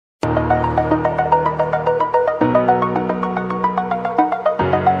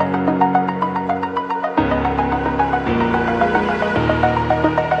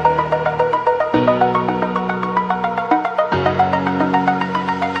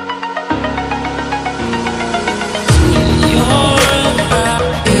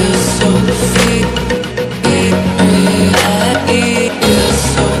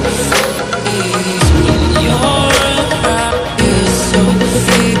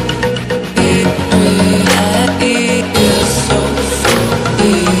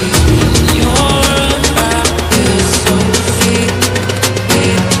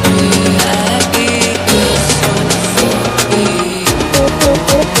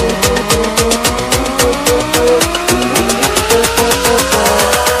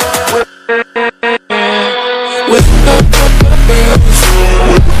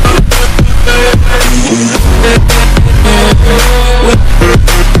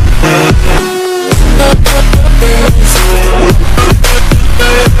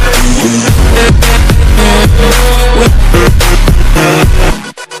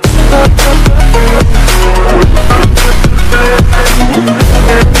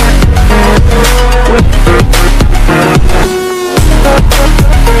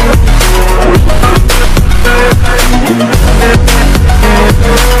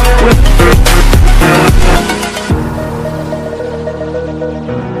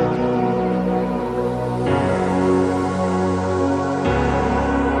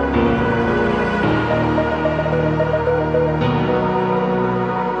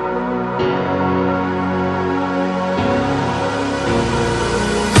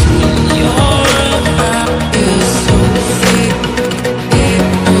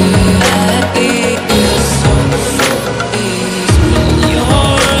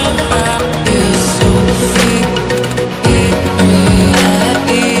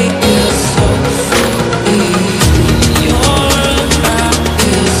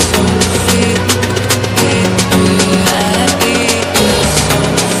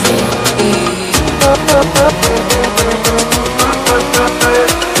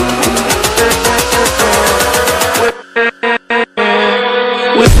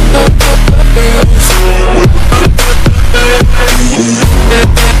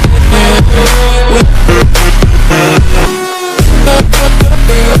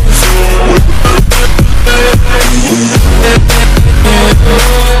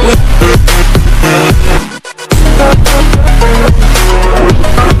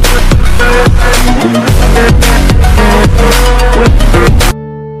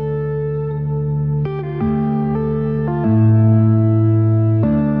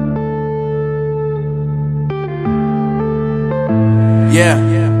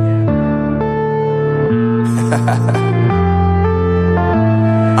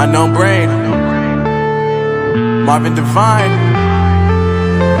Unknown Brain, Marvin Devine.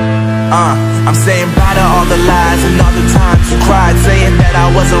 I'm saying bye to all the lies and all the times you cried, saying that I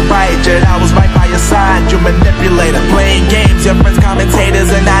wasn't right, yet I was right by your side. You manipulator, playing games, your friends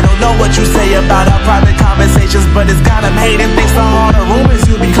commentators, and I don't know what you say about our private conversations, but it's got them hating. Thanks to all the rumors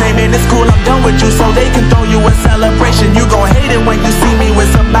you be claiming. It's cool, I'm done with you, so they can throw you a celebration. You gon' hate it when you see me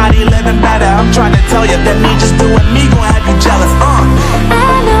with somebody living better. I'm trying to tell you that me just doing me gon' have you jealous.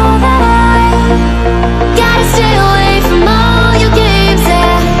 I know that I gotta stay away from all your games,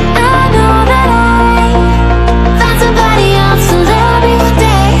 yeah. I know that I find somebody else to love me one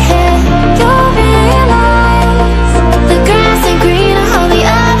day, yeah. You'll realize the grass ain't greener on the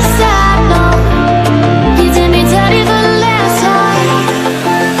other side, no. You did me dirty for the last time,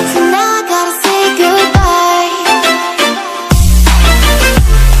 so now I gotta say goodbye.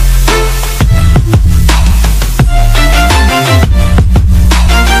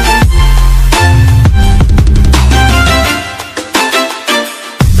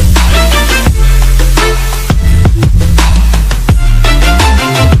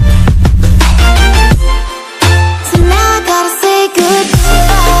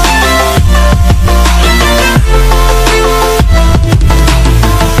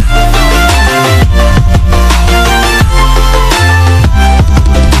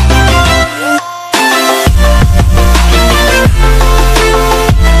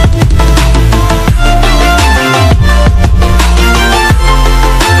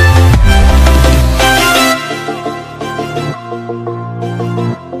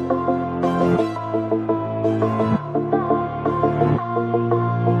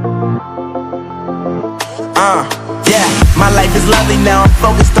 Yeah, my life is lovely now, I'm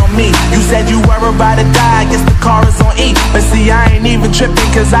focused on me. You said you were about to die, I guess the car is on E. But see, I ain't even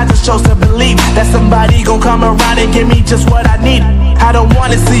tripping, cause I just chose to believe that somebody gon' come around and give me just what I need. I don't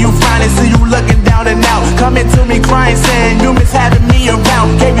wanna see you frowning, see you looking down and out, coming to me crying, saying you miss having me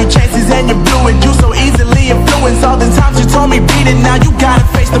around. Gave you chances and you blew it, you so easily influenced. All the times you told me beat it, now you gotta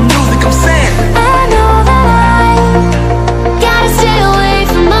face the music. I'm saying I know that I gotta stay away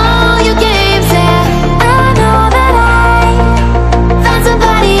from all your games, yeah. I know that I find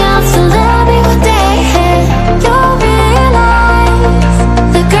somebody else to love me one day, yeah. You'll realize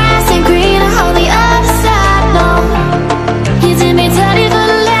the grass ain't greener on the other side, no. You did me dirty for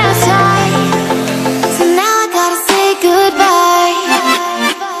the last time, so now I gotta say goodbye.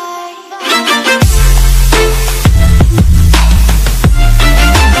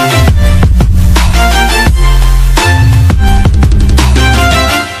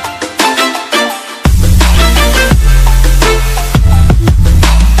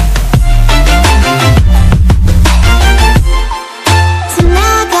 So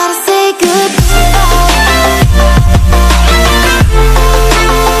now I gotta say goodbye.